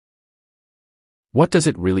What does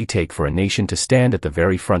it really take for a nation to stand at the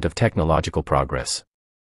very front of technological progress?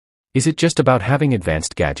 Is it just about having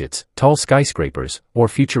advanced gadgets, tall skyscrapers, or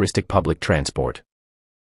futuristic public transport?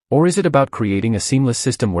 Or is it about creating a seamless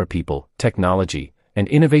system where people, technology, and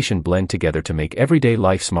innovation blend together to make everyday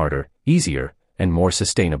life smarter, easier, and more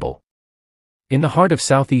sustainable? In the heart of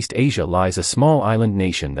Southeast Asia lies a small island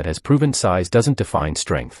nation that has proven size doesn't define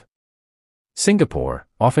strength. Singapore,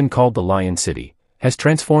 often called the Lion City, has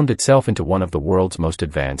transformed itself into one of the world's most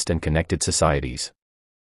advanced and connected societies.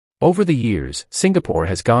 Over the years, Singapore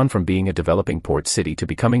has gone from being a developing port city to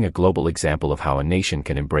becoming a global example of how a nation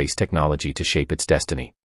can embrace technology to shape its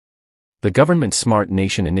destiny. The government's Smart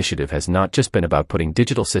Nation initiative has not just been about putting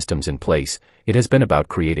digital systems in place, it has been about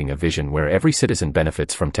creating a vision where every citizen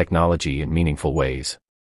benefits from technology in meaningful ways.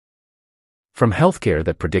 From healthcare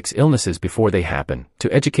that predicts illnesses before they happen,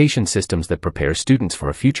 to education systems that prepare students for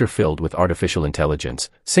a future filled with artificial intelligence,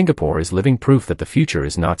 Singapore is living proof that the future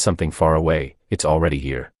is not something far away, it's already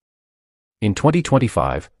here. In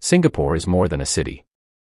 2025, Singapore is more than a city.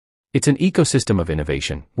 It's an ecosystem of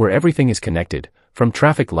innovation, where everything is connected, from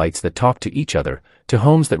traffic lights that talk to each other, to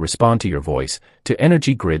homes that respond to your voice, to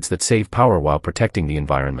energy grids that save power while protecting the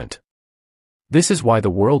environment. This is why the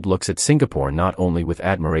world looks at Singapore not only with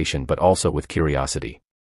admiration but also with curiosity.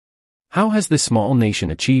 How has this small nation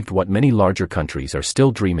achieved what many larger countries are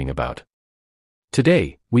still dreaming about?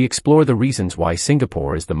 Today, we explore the reasons why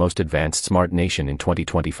Singapore is the most advanced smart nation in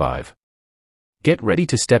 2025. Get ready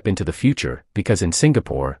to step into the future, because in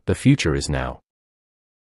Singapore, the future is now.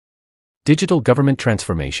 Digital government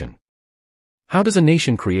transformation. How does a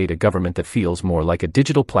nation create a government that feels more like a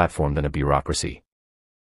digital platform than a bureaucracy?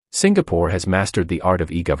 Singapore has mastered the art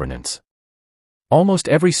of e-governance. Almost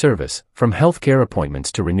every service, from healthcare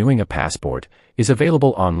appointments to renewing a passport, is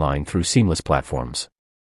available online through seamless platforms.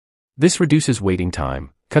 This reduces waiting time,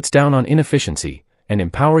 cuts down on inefficiency, and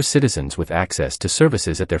empowers citizens with access to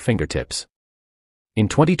services at their fingertips. In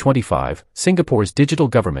 2025, Singapore's digital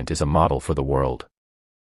government is a model for the world.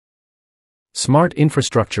 Smart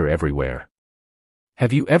infrastructure everywhere.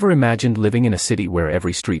 Have you ever imagined living in a city where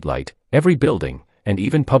every streetlight, every building, and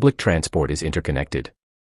even public transport is interconnected?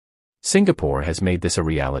 Singapore has made this a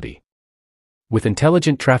reality. With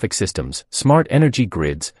intelligent traffic systems, smart energy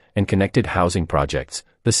grids, and connected housing projects,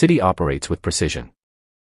 the city operates with precision.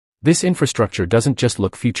 This infrastructure doesn't just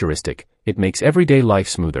look futuristic, it makes everyday life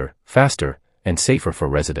smoother, faster, and safer for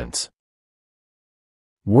residents.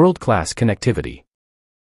 World-class connectivity.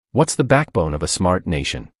 What's the backbone of a smart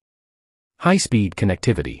nation? High-speed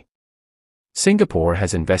connectivity. Singapore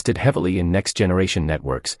has invested heavily in next-generation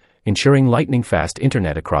networks, ensuring lightning-fast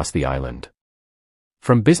internet across the island.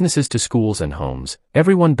 From businesses to schools and homes,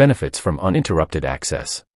 everyone benefits from uninterrupted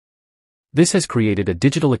access. This has created a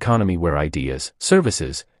digital economy where ideas,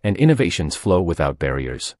 services, and innovations flow without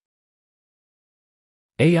barriers.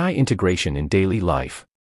 AI integration in daily life.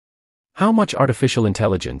 How much artificial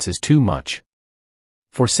intelligence is too much?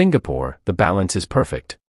 For Singapore, the balance is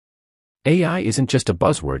perfect. AI isn't just a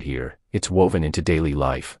buzzword here, it's woven into daily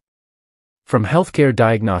life. From healthcare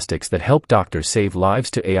diagnostics that help doctors save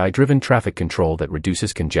lives to AI-driven traffic control that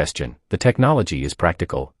reduces congestion, the technology is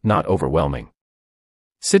practical, not overwhelming.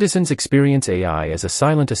 Citizens experience AI as a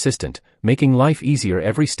silent assistant, making life easier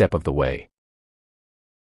every step of the way.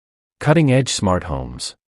 Cutting-edge smart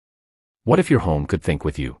homes. What if your home could think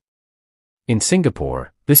with you? In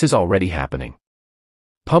Singapore, this is already happening.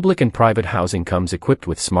 Public and private housing comes equipped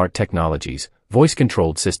with smart technologies,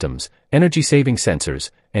 voice-controlled systems, energy-saving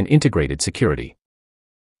sensors, and integrated security.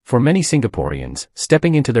 For many Singaporeans,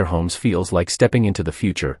 stepping into their homes feels like stepping into the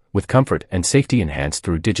future, with comfort and safety enhanced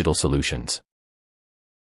through digital solutions.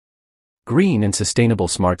 Green and sustainable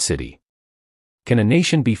smart city. Can a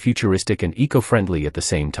nation be futuristic and eco-friendly at the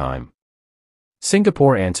same time?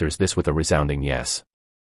 Singapore answers this with a resounding yes.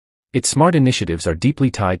 Its smart initiatives are deeply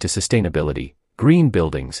tied to sustainability, green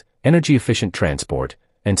buildings, energy-efficient transport,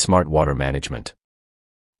 and smart water management.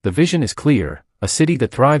 The vision is clear, a city that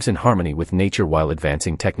thrives in harmony with nature while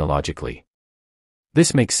advancing technologically.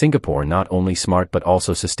 This makes Singapore not only smart but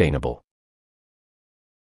also sustainable.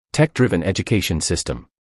 Tech-driven education system.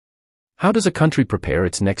 How does a country prepare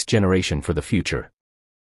its next generation for the future?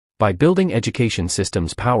 By building education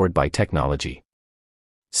systems powered by technology.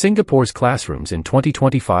 Singapore's classrooms in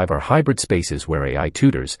 2025 are hybrid spaces where AI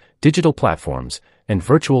tutors, digital platforms, and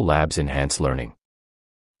virtual labs enhance learning.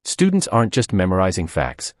 Students aren't just memorizing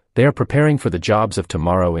facts, they are preparing for the jobs of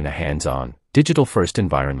tomorrow in a hands-on, digital-first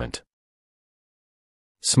environment.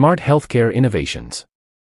 Smart healthcare innovations.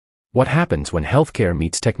 What happens when healthcare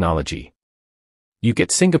meets technology? You get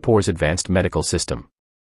Singapore's advanced medical system.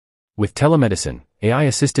 With telemedicine,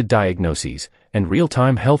 AI-assisted diagnoses, and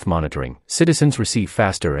real-time health monitoring, citizens receive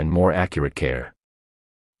faster and more accurate care.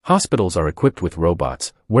 Hospitals are equipped with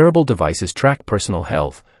robots, wearable devices track personal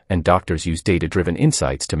health, and doctors use data-driven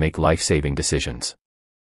insights to make life-saving decisions.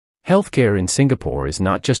 Healthcare in Singapore is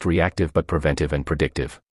not just reactive but preventive and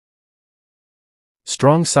predictive.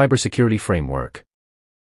 Strong cybersecurity framework.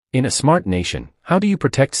 In a smart nation, how do you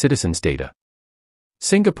protect citizens' data?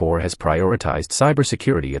 Singapore has prioritized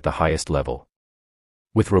cybersecurity at the highest level.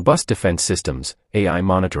 With robust defense systems, AI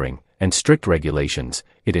monitoring, and strict regulations,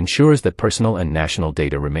 it ensures that personal and national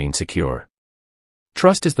data remain secure.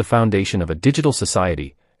 Trust is the foundation of a digital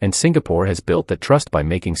society, and Singapore has built that trust by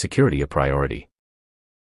making security a priority.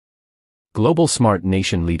 Global Smart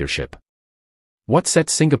Nation Leadership. What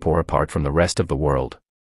sets Singapore apart from the rest of the world?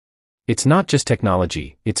 It's not just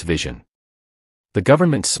technology, it's vision. The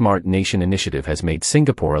government's Smart Nation initiative has made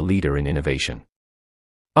Singapore a leader in innovation.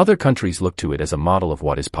 Other countries look to it as a model of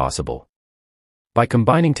what is possible. By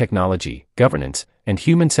combining technology, governance, and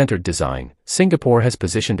human-centered design, Singapore has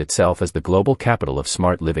positioned itself as the global capital of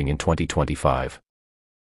smart living in 2025.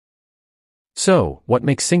 So, what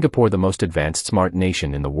makes Singapore the most advanced smart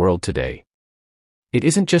nation in the world today? It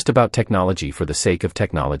isn't just about technology for the sake of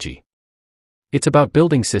technology. It's about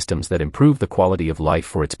building systems that improve the quality of life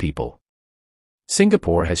for its people.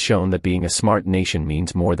 Singapore has shown that being a smart nation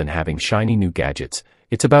means more than having shiny new gadgets.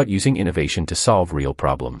 It's about using innovation to solve real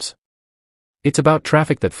problems. It's about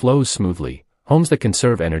traffic that flows smoothly, homes that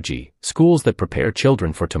conserve energy, schools that prepare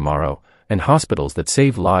children for tomorrow, and hospitals that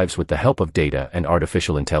save lives with the help of data and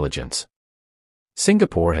artificial intelligence.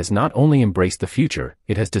 Singapore has not only embraced the future,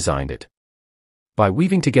 it has designed it. By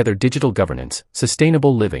weaving together digital governance,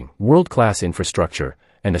 sustainable living, world-class infrastructure,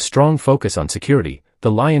 and a strong focus on security,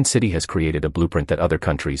 the Lion City has created a blueprint that other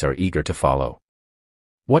countries are eager to follow.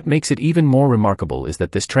 What makes it even more remarkable is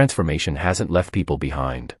that this transformation hasn't left people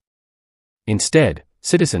behind. Instead,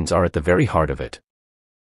 citizens are at the very heart of it.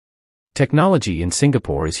 Technology in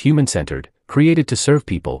Singapore is human-centered, created to serve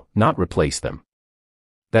people, not replace them.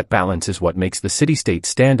 That balance is what makes the city-state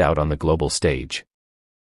stand out on the global stage.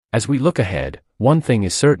 As we look ahead, one thing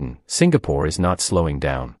is certain: Singapore is not slowing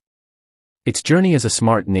down. Its journey as a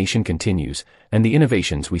smart nation continues, and the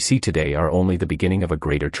innovations we see today are only the beginning of a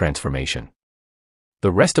greater transformation.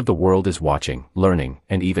 The rest of the world is watching, learning,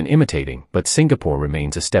 and even imitating, but Singapore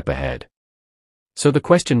remains a step ahead. So the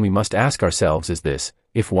question we must ask ourselves is this: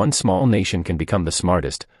 if one small nation can become the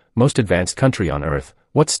smartest, most advanced country on Earth,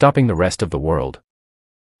 what's stopping the rest of the world?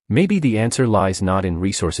 Maybe the answer lies not in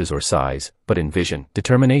resources or size, but in vision,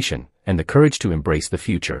 determination, and the courage to embrace the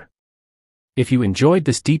future. If you enjoyed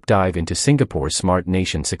this deep dive into Singapore's smart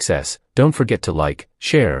nation success, don't forget to like,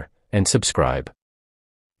 share, and subscribe.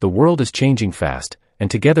 The world is changing fast,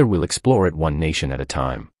 and together we'll explore it one nation at a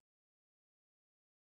time.